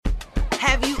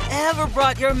Have you ever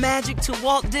brought your magic to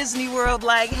Walt Disney World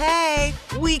like, hey,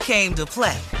 we came to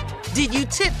play? Did you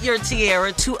tip your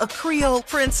tiara to a Creole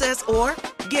princess or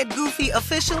get goofy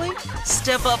officially?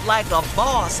 Step up like a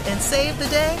boss and save the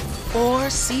day? Or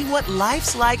see what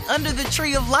life's like under the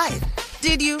tree of life?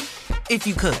 Did you? If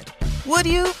you could. Would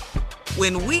you?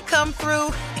 When we come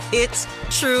through, it's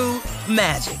true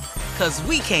magic. 'Cause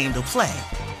we came to play.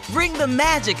 Bring the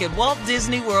magic at Walt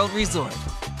Disney World Resort.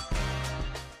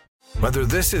 Whether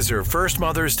this is her first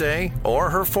Mother's Day or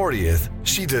her 40th,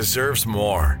 she deserves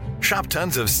more. Shop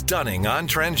tons of stunning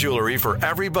on-trend jewelry for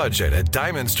every budget at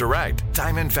Diamonds Direct.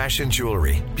 Diamond fashion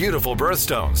jewelry, beautiful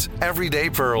birthstones,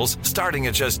 everyday pearls starting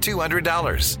at just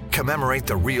 $200. Commemorate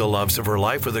the real loves of her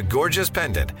life with a gorgeous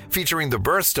pendant featuring the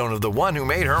birthstone of the one who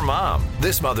made her mom.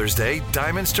 This Mother's Day,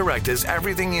 Diamonds Direct is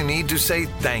everything you need to say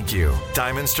thank you.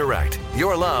 Diamonds Direct,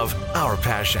 your love, our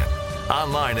passion.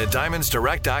 Online at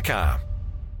diamondsdirect.com.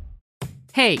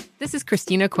 Hey, this is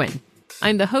Christina Quinn.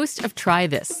 I'm the host of Try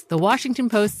This, the Washington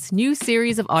Post's new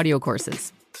series of audio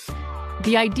courses.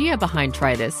 The idea behind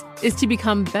Try This is to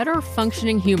become better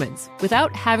functioning humans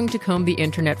without having to comb the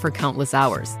internet for countless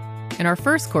hours. In our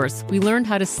first course, we learned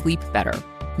how to sleep better.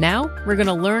 Now, we're going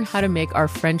to learn how to make our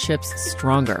friendships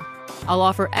stronger. I'll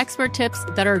offer expert tips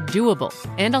that are doable,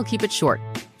 and I'll keep it short.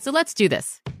 So let's do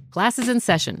this. Class is in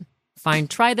session. Find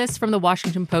Try This from the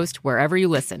Washington Post wherever you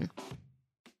listen.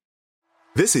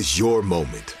 This is your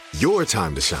moment, your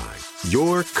time to shine,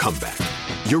 your comeback.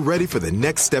 You're ready for the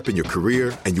next step in your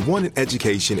career, and you want an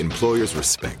education employers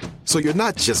respect. So you're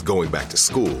not just going back to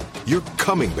school, you're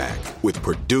coming back with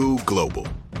Purdue Global.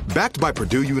 Backed by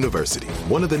Purdue University,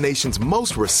 one of the nation's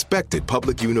most respected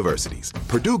public universities,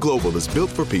 Purdue Global is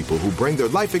built for people who bring their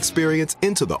life experience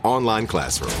into the online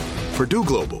classroom. Purdue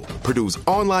Global, Purdue's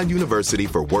online university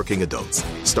for working adults.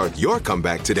 Start your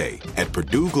comeback today at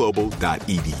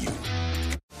purdueglobal.edu.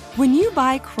 When you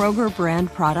buy Kroger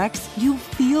brand products, you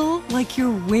feel like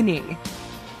you're winning.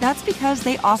 That's because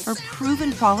they offer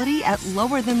proven quality at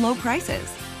lower than low prices.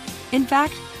 In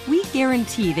fact, we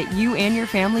guarantee that you and your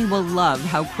family will love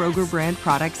how Kroger brand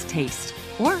products taste,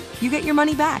 or you get your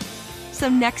money back. So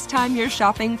next time you're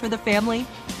shopping for the family,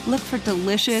 look for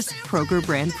delicious Kroger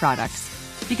brand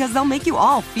products, because they'll make you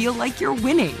all feel like you're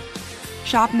winning.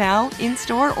 Shop now,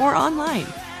 in-store, or online.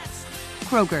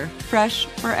 Kroger, fresh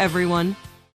for everyone.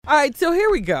 All right, so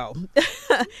here we go.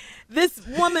 This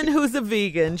woman who's a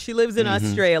vegan, she lives in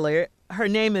Australia. Her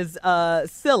name is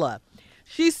Scylla.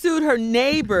 She sued her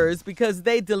neighbors because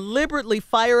they deliberately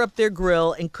fire up their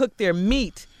grill and cook their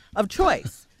meat of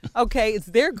choice. Okay, it's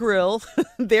their grill,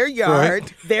 their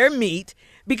yard, their meat.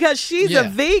 Because she's a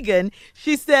vegan,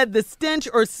 she said the stench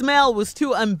or smell was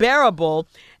too unbearable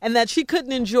and that she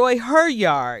couldn't enjoy her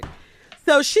yard.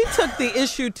 So she took the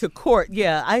issue to court.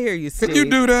 Yeah, I hear you, Steve. Can you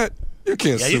do that? You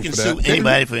can't sue you can for sue that.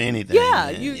 anybody for anything.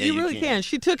 Yeah, you really can.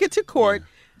 She took it to court,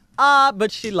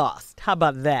 but she lost. How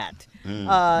about that?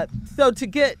 So to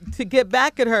get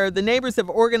back at her, the neighbors have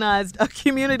organized a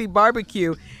community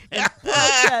barbecue.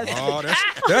 Oh,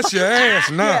 that's your ass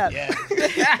now. Yeah.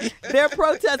 They're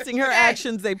protesting her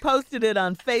actions. They posted it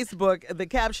on Facebook. The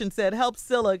caption said, "Help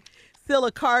Scylla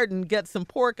Cardin get some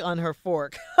pork on her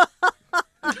fork."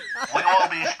 We're going to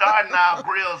be starting our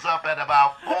grills up at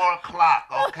about 4 o'clock,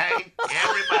 okay?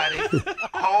 Everybody,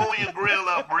 hold your grill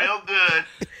up real good.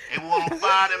 And we want to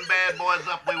fire them bad boys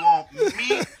up. We want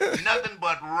meat, nothing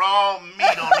but raw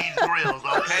meat on these grills,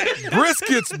 okay?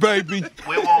 Briskets, baby.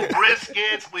 We want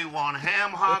briskets. We want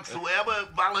ham hocks. Whoever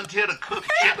volunteer to cook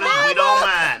chickens, we don't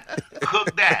mind.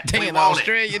 Cook that. They we in want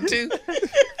Australia, too?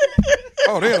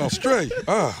 Oh, they're in Australia.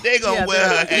 They gonna wear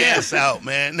her ass out,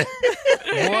 man.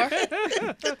 Boy.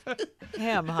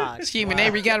 Ham hocks. Excuse me,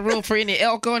 neighbor, you got room for any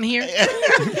elk on here?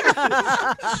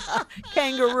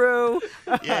 Kangaroo.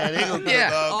 Yeah, they gonna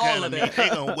cook all kind of meat. They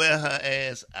gonna wear her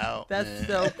ass out. That's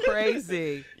so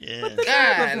crazy. Yeah. But the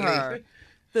nerve of her.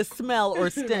 The smell or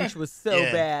stench was so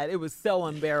bad. It was so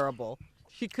unbearable.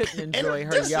 She couldn't enjoy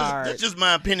her yard. That's just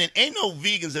my opinion. Ain't no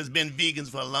vegans that's been vegans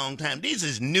for a long time. These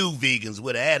is new vegans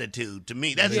with an attitude. To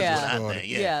me, that's just what I think.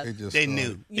 Yeah, they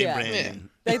new. They brand new.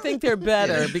 They think they're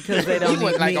better because they don't. You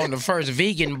wasn't like on the first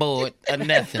vegan board or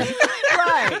nothing.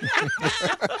 Right.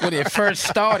 When it first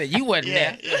started, you wasn't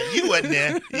there. Yeah, you wasn't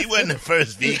there. You wasn't the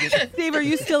first vegan. Steve, are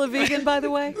you still a vegan, by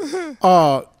the way?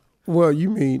 Well,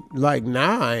 you mean like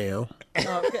now I am.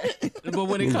 Okay. But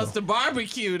when it comes to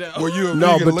barbecue, though. Were you a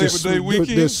vegan Labor Day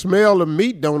weekend? The smell of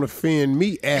meat don't offend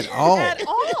me at all. At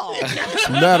all.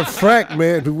 Matter of fact,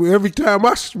 man, every time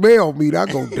I smell meat, I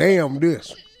go, damn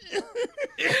this.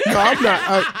 No, I'm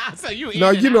not. So you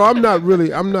no, you know, I'm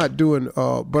not doing,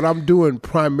 but I'm doing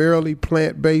primarily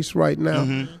plant-based right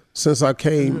now since I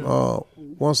came,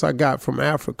 once I got from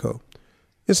Africa.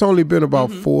 It's only been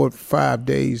about 4 or 5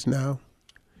 days now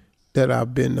that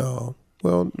I've been, a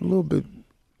little bit.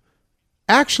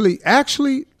 Actually,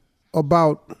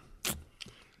 about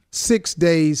 6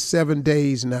 days, 7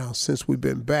 days now since we've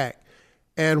been back.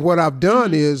 And what I've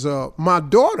done is my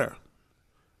daughter,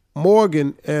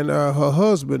 Morgan, and her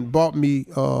husband bought me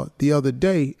the other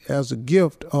day as a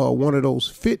gift one of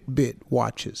those Fitbit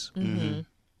watches.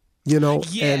 You know,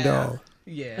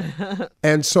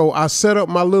 and so I set up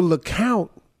my little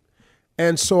account,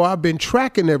 and so I've been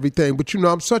tracking everything. But you know,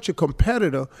 I'm such a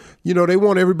competitor. You know, they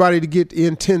want everybody to get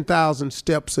in 10,000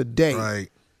 steps a day. Right.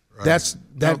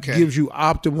 That gives you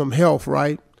optimum health,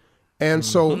 right? And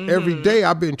so every day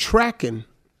I've been tracking.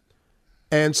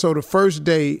 And so the first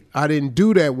day I didn't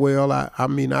do that well. I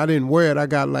mean, I didn't wear it. I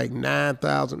got like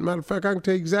 9,000. Matter of fact, I can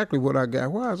tell you exactly what I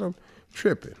got. Why is I'm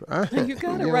tripping? You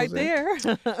got it right there.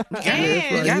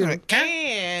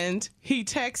 And he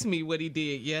texted me what he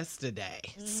did yesterday.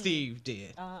 Steve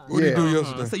did. What did he do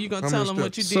yesterday? So you going to tell him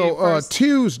what you did first?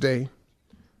 Tuesday,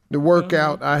 the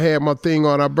workout, I had my thing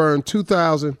on. I burned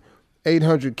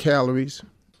 2,800 calories.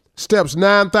 Steps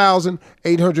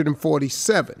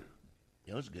 9,847.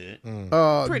 That was good. Pretty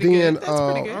good. That's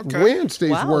pretty good.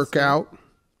 Wednesday's workout,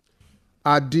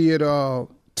 I did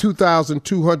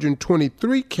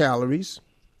 2,223 calories,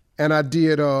 and I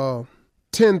did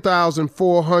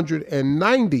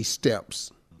 10,490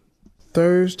 steps.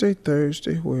 Thursday,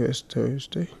 where's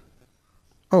Thursday?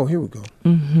 Oh, here we go.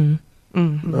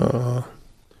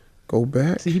 Go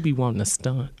back. See, he be wanting to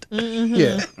stunt.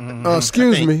 Yeah.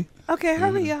 Excuse me. Okay,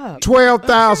 hurry up.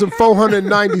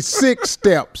 12,496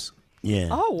 steps. Yeah.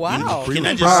 Oh, wow. Can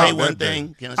I just say one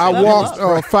thing? I walked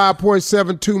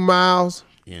 5.72 miles.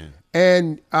 Yeah.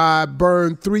 And I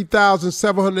burned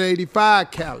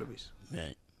 3,785 calories.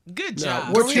 Right. Good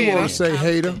job. What you want to say,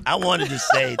 hater? I wanted to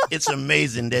say it's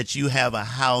amazing that you have a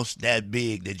house that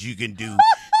big that you can do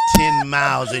 10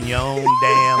 miles in your own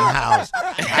damn house.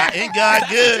 Ain't God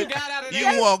good? You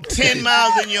can walk 10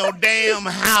 miles in your damn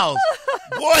house.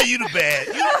 Boy, you the bad.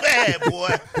 You the bad, boy.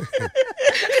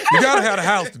 You got to have a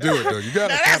house to do it, though. You got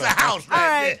to have a house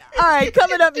right there. All right.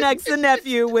 Coming up next, the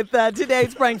nephew with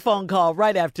today's prank phone call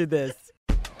right after this.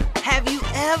 Have you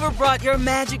ever brought your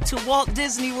magic to Walt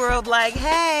Disney World like,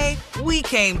 hey, we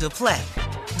came to play?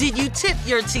 Did you tip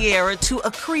your tiara to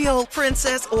a Creole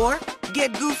princess or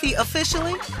get goofy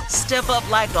officially? Step up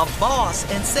like a boss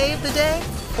and save the day?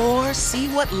 Or see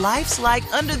what life's like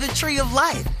under the tree of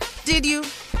life? Did you?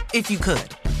 If you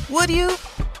could. Would you?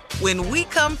 When we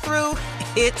come through,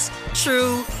 it's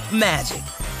true magic.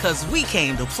 'Cause we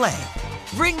came to play.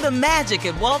 Bring the magic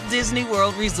at Walt Disney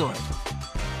World Resort.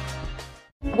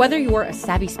 Whether you're a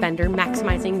savvy spender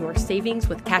maximizing your savings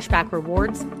with cashback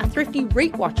rewards, a thrifty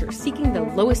rate watcher seeking the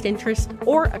lowest interest,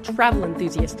 or a travel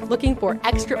enthusiast looking for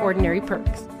extraordinary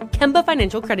perks, Kemba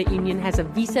Financial Credit Union has a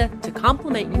visa to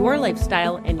complement your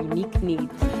lifestyle and unique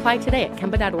needs. Apply today at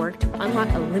Kemba.org to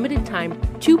unlock a limited time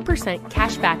 2%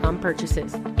 cash back on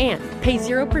purchases and pay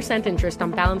 0% interest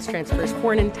on balance transfers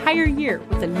for an entire year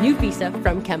with a new visa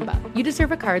from Kemba. You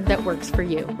deserve a card that works for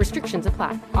you. Restrictions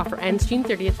apply. Offer ends June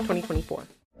 30th, 2024.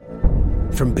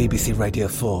 From BBC Radio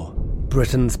 4,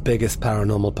 Britain's biggest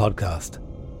paranormal podcast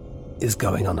is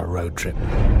going on a road trip.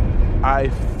 I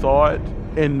thought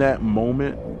in that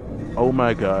moment, oh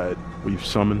my God, we've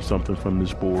summoned something from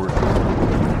this board.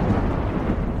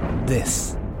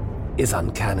 This is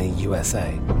Uncanny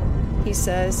USA. He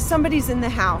says, somebody's in the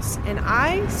house, and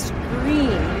I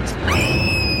screamed.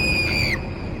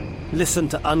 Listen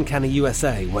to Uncanny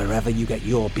USA wherever you get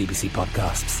your BBC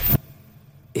podcasts,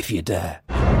 if you dare.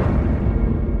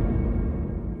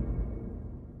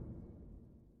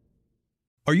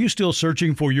 Are you still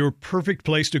searching for your perfect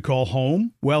place to call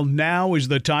home? Well, now is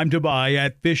the time to buy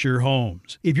at Fisher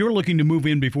Homes. If you're looking to move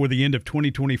in before the end of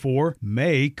 2024,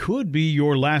 May could be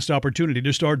your last opportunity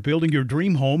to start building your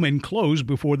dream home and close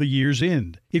before the year's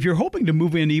end. If you're hoping to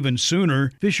move in even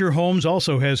sooner, Fisher Homes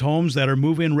also has homes that are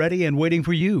move-in ready and waiting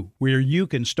for you, where you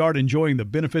can start enjoying the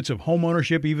benefits of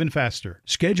homeownership even faster.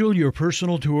 Schedule your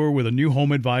personal tour with a new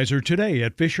home advisor today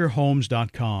at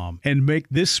FisherHomes.com and make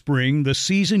this spring the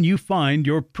season you find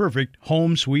your perfect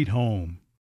home sweet home.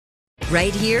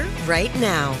 Right here, right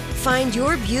now. Find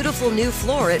your beautiful new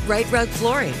floor at Right Rug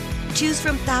Flooring. Choose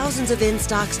from thousands of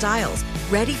in-stock styles,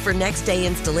 ready for next day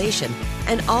installation,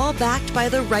 and all backed by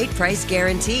the right price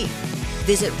guarantee.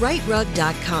 Visit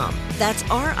rightrug.com. That's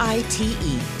RITERUG.com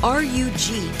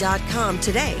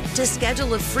today to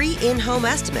schedule a free in-home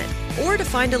estimate or to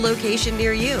find a location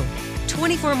near you.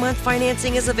 24-month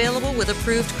financing is available with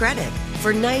approved credit.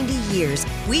 For 90 years,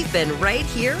 we've been right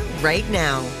here, right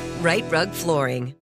now. Right Rug Flooring.